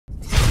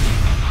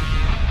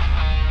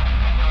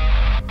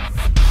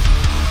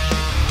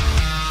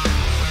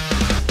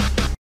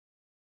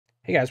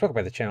Hey guys, welcome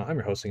back to the channel. I'm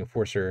your host,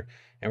 Enforcer,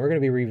 and we're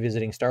going to be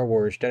revisiting Star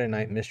Wars Jedi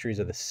Knight Mysteries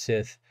of the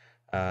Sith.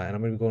 And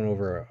I'm going to be going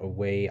over a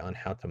way on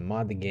how to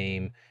mod the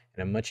game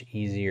in a much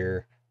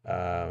easier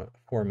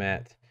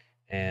format,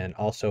 and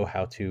also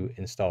how to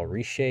install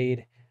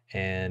Reshade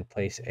and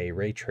place a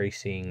ray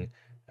tracing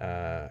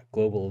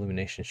global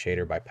illumination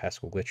shader by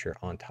Pascal Glitcher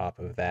on top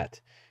of that,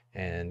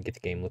 and get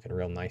the game looking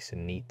real nice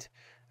and neat.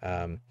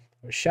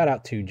 Shout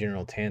out to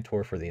General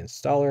Tantor for the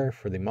installer,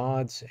 for the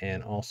mods,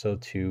 and also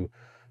to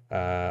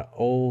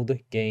Old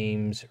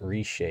Games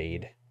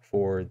Reshade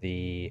for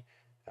the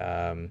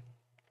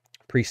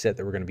preset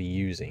that we're going to be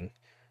using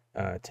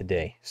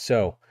today.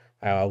 So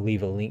I'll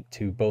leave a link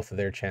to both of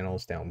their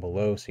channels down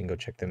below so you can go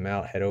check them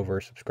out. Head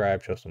over,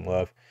 subscribe, show some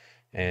love,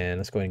 and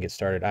let's go ahead and get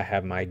started. I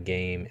have my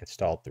game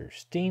installed through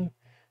Steam,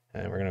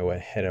 and we're going to go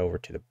ahead and head over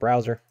to the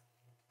browser.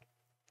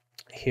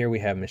 Here we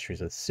have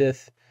Mysteries of the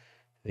Sith.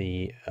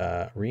 The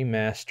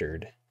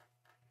Remastered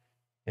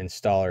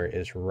installer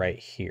is right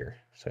here.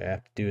 So all I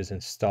have to do is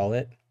install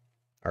it,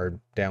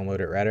 or download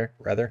it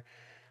rather.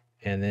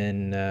 And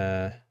then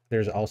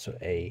there's also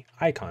a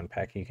icon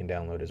pack you can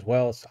download as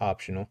well. It's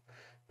optional,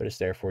 but it's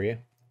there for you.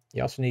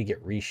 You also need to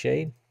get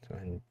Reshade. So go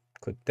ahead and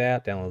click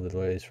that, download the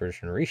latest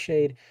version of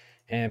Reshade,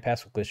 and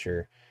Pascal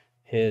Glitcher,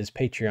 his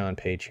Patreon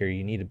page here.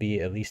 You need to be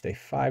at least a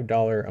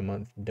 $5 a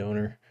month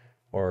donor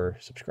or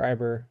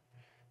subscriber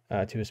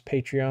to his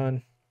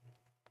Patreon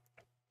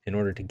in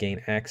order to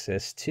gain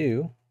access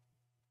to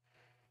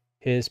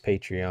his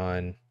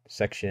Patreon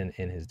section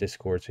in his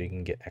Discord, so you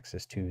can get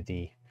access to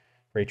the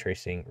ray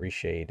tracing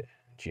Reshade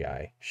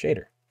GI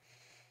shader.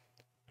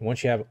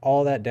 Once you have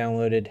all that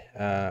downloaded,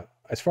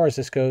 as far as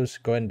this goes,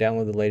 go ahead and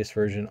download the latest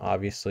version.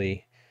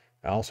 Obviously,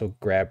 also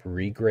grab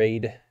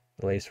Regrade,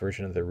 the latest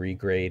version of the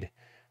Regrade.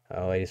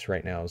 Latest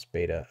right now is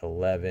beta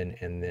 11,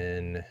 and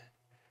then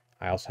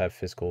I also have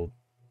physical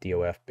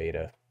DOF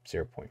beta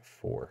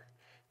 0.4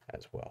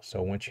 as well.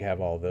 So once you have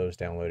all those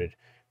downloaded,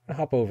 I'm gonna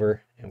hop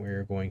over and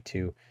we're going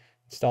to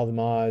install the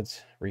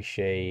mods,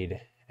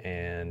 Reshade,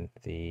 and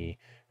the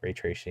ray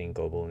tracing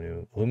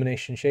global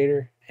illumination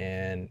shader,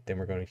 and then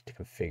we're going to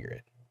configure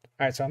it.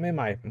 All right, so I'm in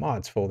my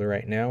mods folder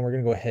right now. We're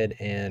going to go ahead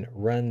and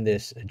run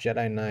this run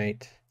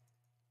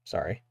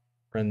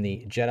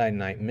the Jedi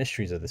Knight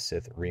Mysteries of the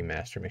Sith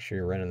remaster. Make sure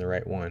you're running the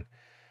right one.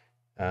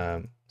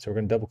 So we're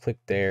going to double click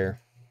there.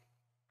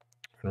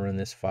 We're going to run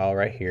this file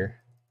right here,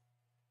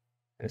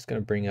 and it's going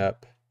to bring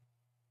up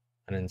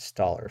an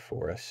installer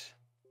for us.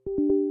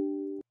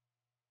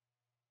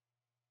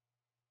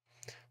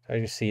 So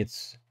as you see,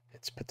 it's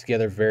put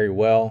together very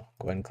well.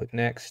 Go ahead and click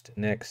next,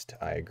 next,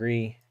 I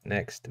agree,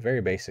 next, very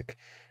basic.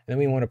 And then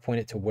we want to point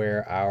it to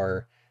where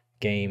our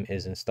game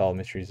is installed.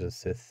 Mysteries of the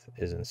Sith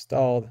is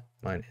installed.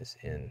 Mine is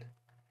in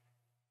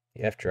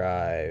the F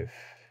drive,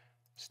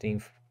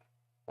 Steam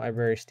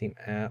library, Steam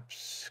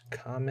apps,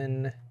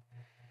 common,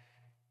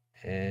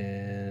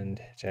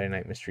 and Jedi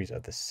Knight Mysteries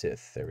of the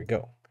Sith. There we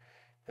go.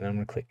 And I'm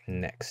going to click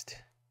next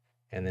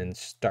and then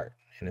start.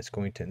 And it's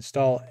going to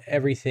install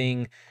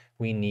everything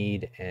we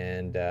need,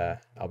 and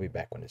I'll be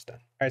back when it's done.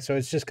 All right, so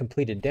it's just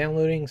completed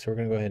downloading, so we're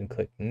going to go ahead and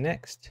click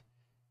next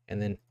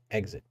and then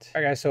exit.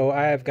 All right, guys, so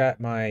I have got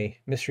my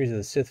Mysteries of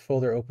the Sith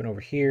folder open over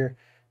here,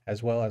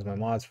 as well as my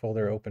mods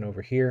folder open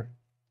over here.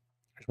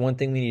 There's one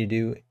thing we need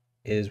to do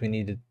is we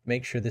need to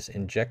make sure this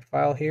inject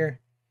file here,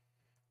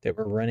 that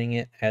we're running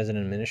it as an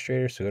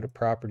administrator. So go to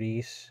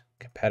properties,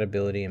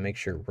 compatibility, and make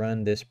sure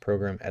run this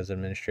program as an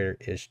administrator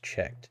is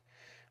checked.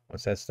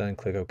 Once that's done,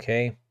 click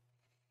OK.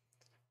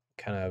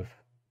 Kind of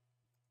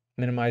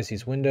minimize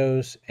these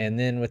windows, and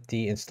then with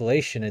the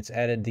installation, it's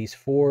added these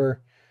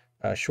four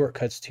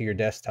shortcuts to your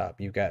desktop.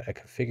 You've got a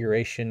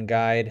configuration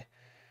guide,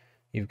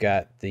 you've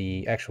got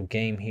the actual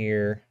game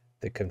here,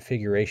 the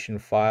configuration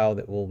file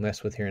that we'll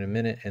mess with here in a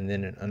minute, and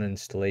then an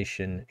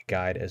uninstallation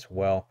guide as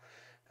well.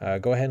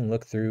 Go ahead and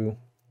look through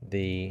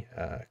the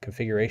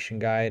configuration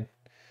guide.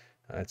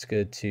 It's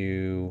good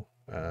to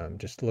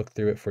just look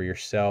through it for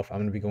yourself. I'm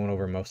going to be going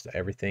over most of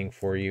everything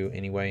for you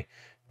anyway,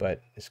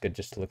 but it's good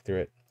just to look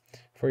through it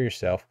for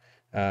yourself.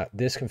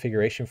 This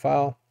configuration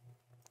file,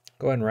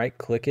 go ahead and right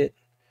click it.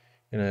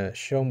 I'm going to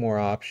show more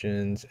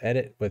options,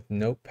 edit with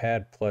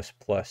Notepad++. And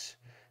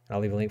I'll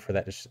leave a link for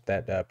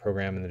that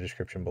program in the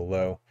description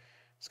below.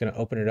 It's going to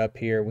open it up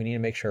here. We need to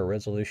make sure our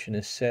resolution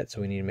is set,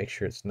 so we need to make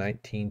sure it's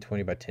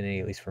 1920 by 1080.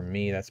 At least for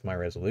me, that's my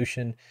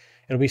resolution.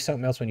 It'll be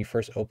something else when you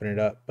first open it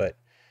up, but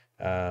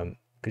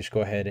just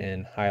go ahead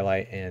and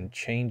highlight and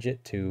change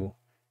it to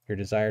your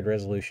desired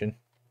resolution.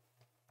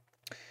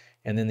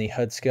 And then the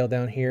HUD scale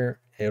down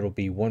here, it'll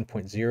be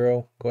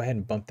 1.0. Go ahead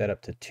and bump that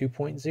up to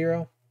 2.0.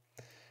 So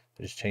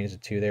just change the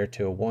 2 there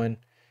to a 1.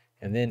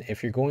 And then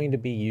if you're going to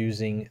be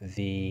using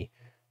the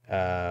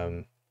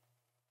Pascal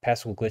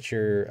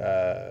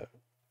Glitcher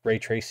ray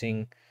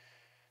tracing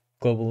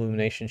global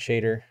illumination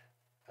shader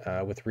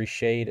with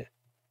Reshade,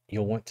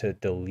 you'll want to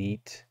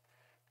delete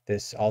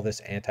all this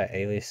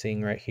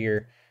anti-aliasing right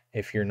here.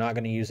 If you're not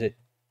going to use it,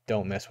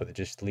 don't mess with it.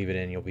 Just leave it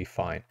in. You'll be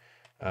fine.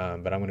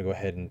 But I'm going to go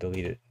ahead and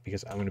delete it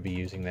because I'm going to be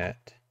using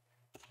that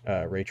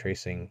ray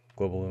tracing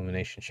global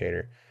illumination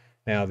shader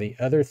Now, the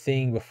other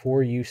thing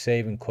before you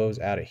save and close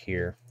out of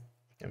here,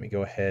 let me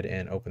go ahead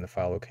and open the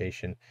file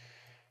location.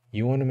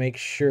 You want to make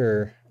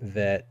sure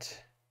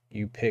that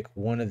you pick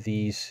one of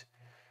these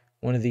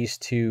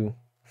two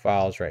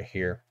files right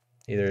here,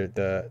 either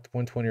the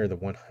 120 or the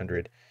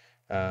 100.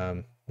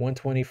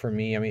 120 for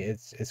me, I mean,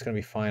 it's going to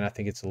be fine. I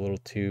think it's a little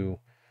too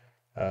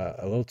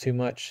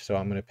much, so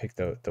I'm going to pick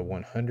the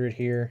 100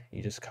 here.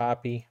 You just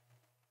copy,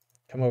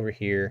 come over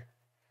here,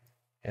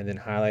 and then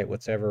highlight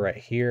whatever right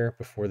here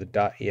before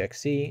the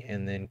 .exe,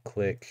 and then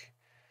click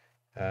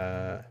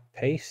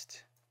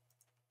paste.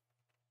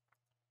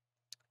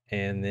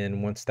 And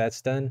then once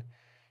that's done,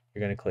 you're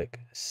going to click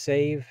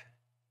save,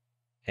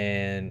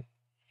 and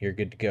you're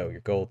good to go.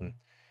 You're golden.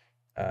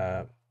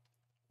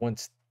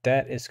 Once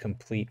that is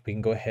complete, we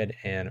can go ahead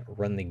and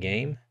run the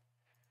game.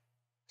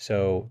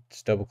 So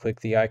just double click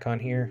the icon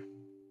here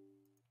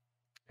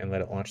and let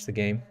it launch the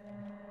game.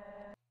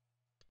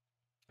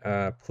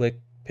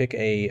 Pick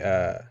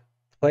a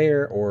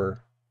player,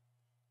 or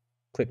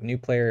click new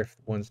player if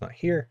one's not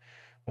here.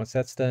 Once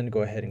that's done,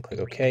 go ahead and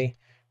click OK.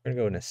 We're going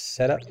to go into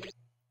setup,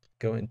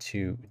 go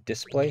into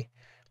display.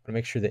 Want to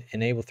make sure that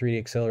enable 3D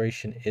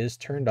acceleration is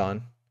turned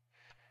on.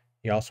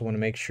 You also want to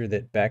make sure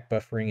that back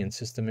buffering and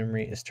system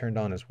memory is turned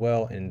on as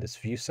well. In this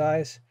view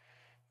size,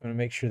 you want to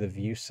make sure the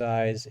view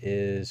size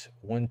is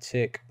 1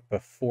 tick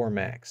before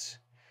max.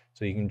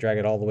 So you can drag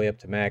it all the way up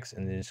to max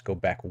and then just go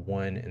back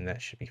 1, and that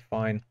should be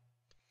fine.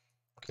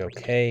 Click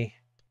OK.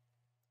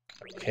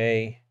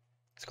 OK.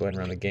 Let's go ahead and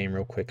run the game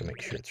real quick and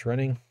make sure it's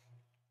running.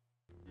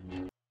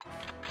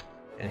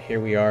 And here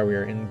we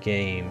are in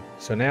game.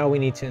 So now we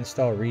need to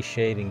install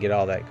Reshade and get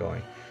all that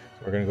going.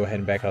 So we're going to go ahead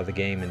and back out of the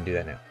game and do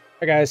that now.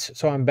 All right, guys,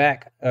 so I'm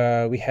back.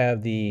 We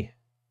have the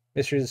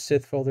Mysteries of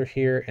Sith folder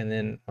here, and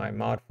then my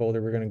mod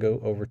folder. We're going to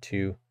go over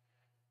to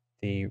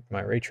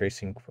my ray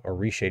tracing, or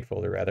Reshade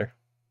folder rather.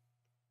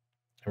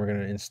 And we're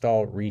going to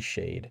install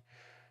Reshade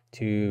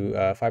to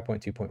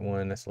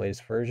 5.2.1. That's the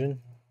latest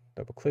version.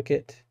 Double click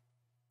it.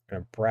 We're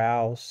going to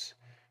browse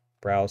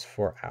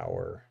for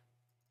our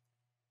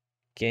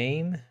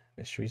game,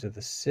 Mysteries of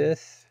the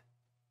Sith.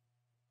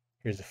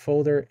 Here's the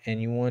folder,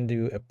 and you want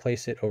to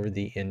place it over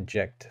the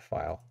inject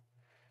file.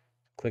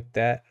 Click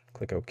that,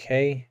 click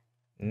OK.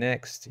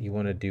 Next, you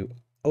want to do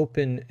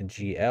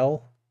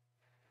OpenGL.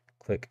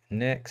 Click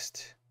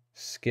Next,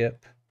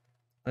 skip,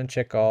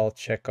 uncheck all,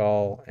 check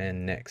all,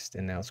 and next.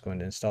 And now it's going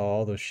to install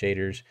all those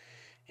shaders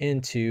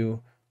into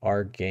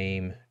our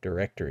game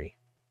directory.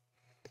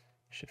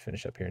 Should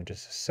finish up here in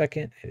just a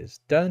second. It is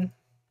done.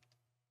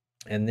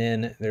 And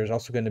then there's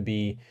also going to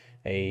be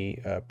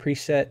a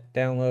preset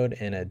download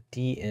and a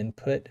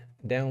D-input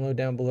download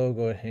down below.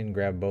 Go ahead and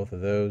grab both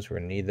of those. We're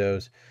going to need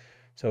those.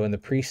 So in the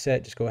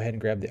preset, just go ahead and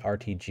grab the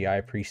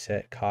RTGI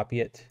preset, copy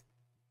it,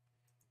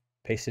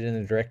 paste it in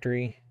the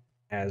directory,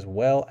 as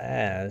well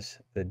as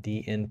the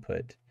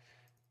D-input.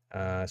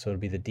 So it'll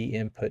be the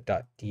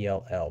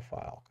dinput.dll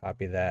file.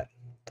 Copy that,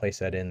 place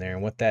that in there.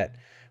 And what that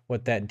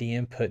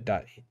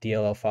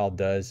dinput.dll file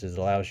does is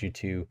allows you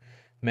to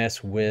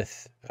mess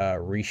with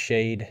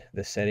Reshade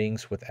the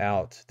settings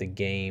without the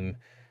game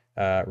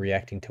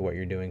reacting to what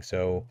you're doing.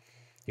 So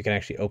you can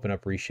actually open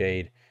up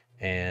Reshade,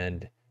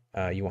 and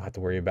you won't have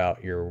to worry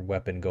about your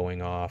weapon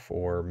going off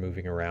or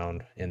moving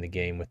around in the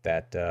game with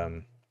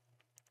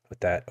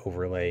that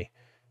overlay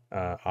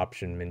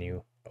option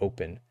menu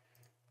open.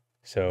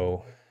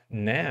 So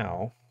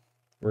now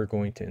we're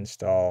going to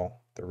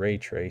install the ray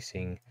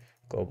tracing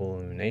global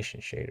illumination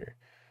shader.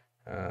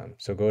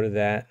 So go to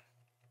that,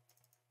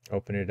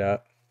 open it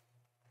up.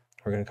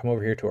 We're going to come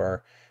over here to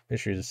our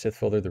Mysteries of Sith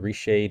folder, the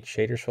Reshade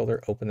shaders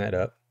folder, open that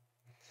up.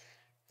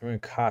 We're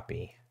going to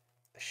copy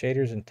the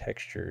shaders and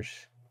textures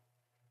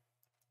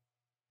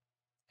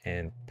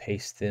and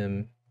paste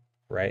them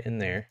right in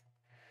there.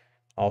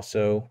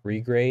 Also,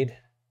 regrade,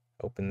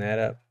 open that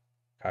up,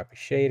 copy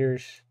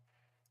shaders,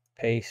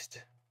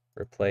 paste,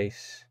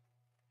 replace.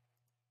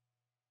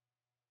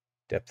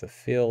 Depth of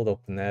field,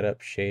 open that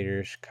up,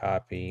 shaders,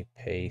 copy,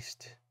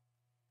 paste,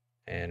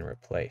 and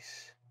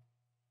replace.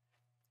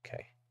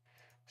 Okay,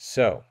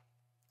 so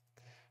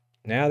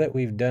now that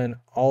we've done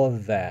all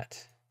of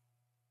that,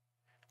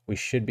 we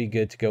should be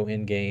good to go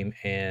in game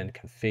and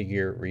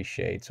configure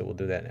Reshade. So we'll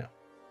do that now.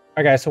 All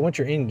right, guys, so once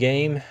you're in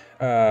game,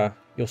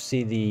 you'll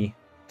see the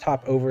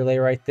top overlay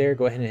right there.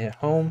 Go ahead and hit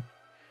home.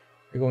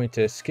 You're going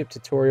to skip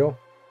tutorial,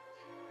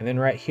 and then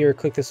right here,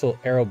 click this little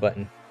arrow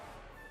button,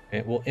 and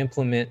it will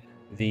implement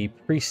the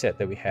preset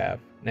that we have.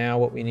 Now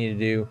what we need to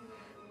do,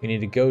 we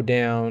need to go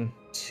down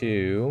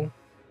to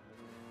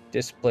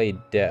display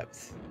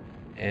depth,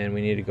 and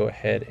we need to go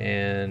ahead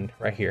and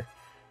right here,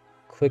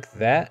 click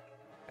that.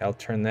 I'll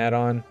turn that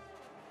on,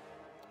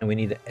 and we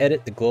need to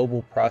edit the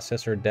global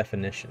processor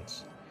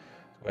definitions.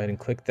 Go ahead and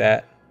click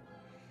that.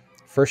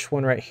 First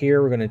one right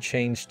here, we're going to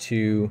change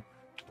to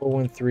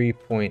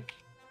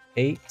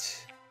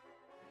 413.8.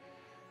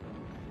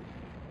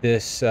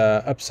 This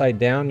upside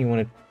down, you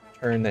want to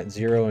turn that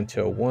 0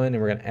 into a 1,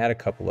 and we're going to add a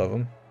couple of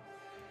them.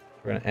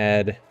 We're going to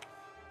add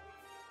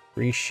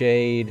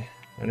Reshade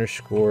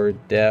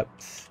 _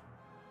 depth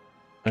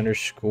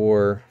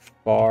underscore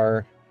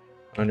far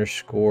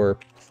underscore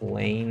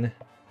plane,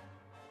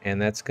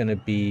 and that's going to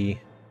be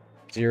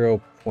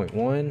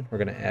 0.1. We're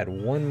going to add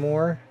one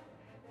more,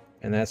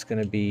 and that's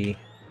going to be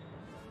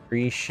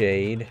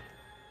reshade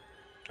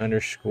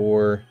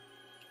underscore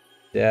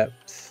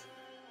depth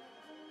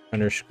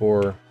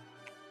underscore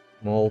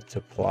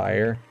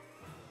multiplier,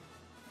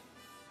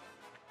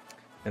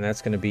 and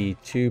that's going to be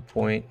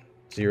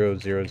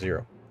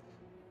 2.000.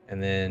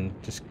 And then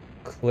just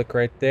click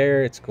right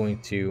there. It's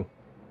going to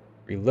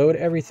reload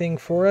everything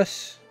for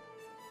us,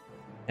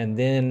 and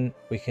then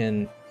we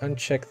can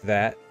uncheck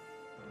that.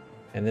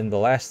 And then the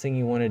last thing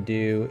you want to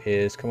do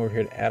is come over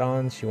here to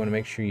add-ons. You want to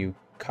make sure you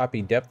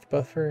copy depth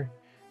buffer,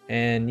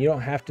 and you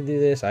don't have to do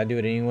this, I do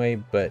it anyway,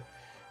 but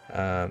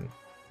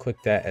click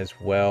that as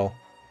well.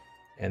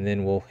 And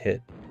then we'll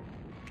hit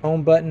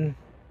home button,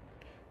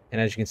 and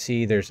as you can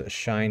see, there's a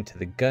shine to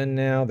the gun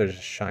now, there's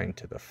a shine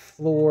to the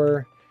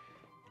floor,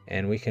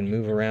 and we can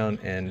move around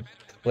and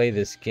play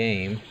this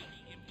game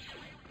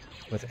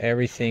with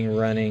everything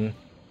running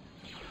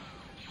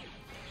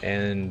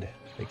and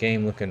the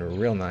game looking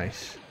real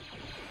nice.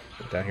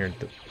 Get down here and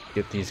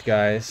get these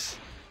guys.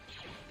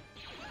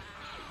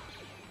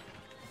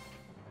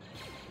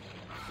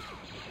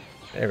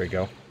 There we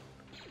go.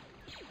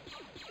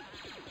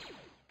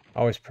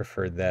 Always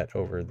preferred that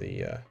over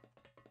the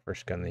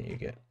first gun that you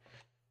get.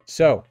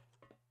 So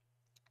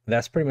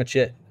that's pretty much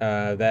it.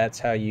 That's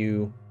how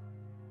you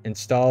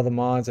install the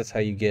mods. That's how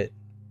you get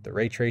the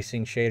ray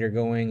tracing shader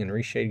going and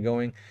reshade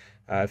going.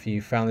 If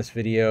you found this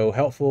video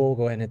helpful,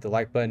 go ahead and hit the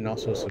like button.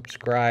 Also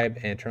subscribe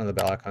and turn on the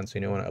bell icon so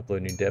you know when I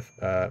upload new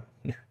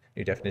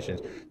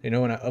definitions. So you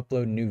know when I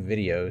upload new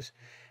videos.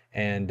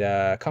 And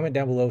comment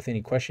down below with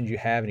any questions you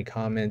have, any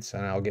comments,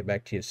 and I'll get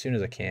back to you as soon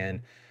as I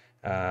can.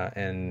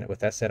 And with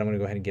that said, I'm going to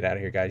go ahead and get out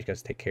of here, guys. You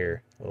guys take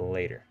care.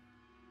 Later.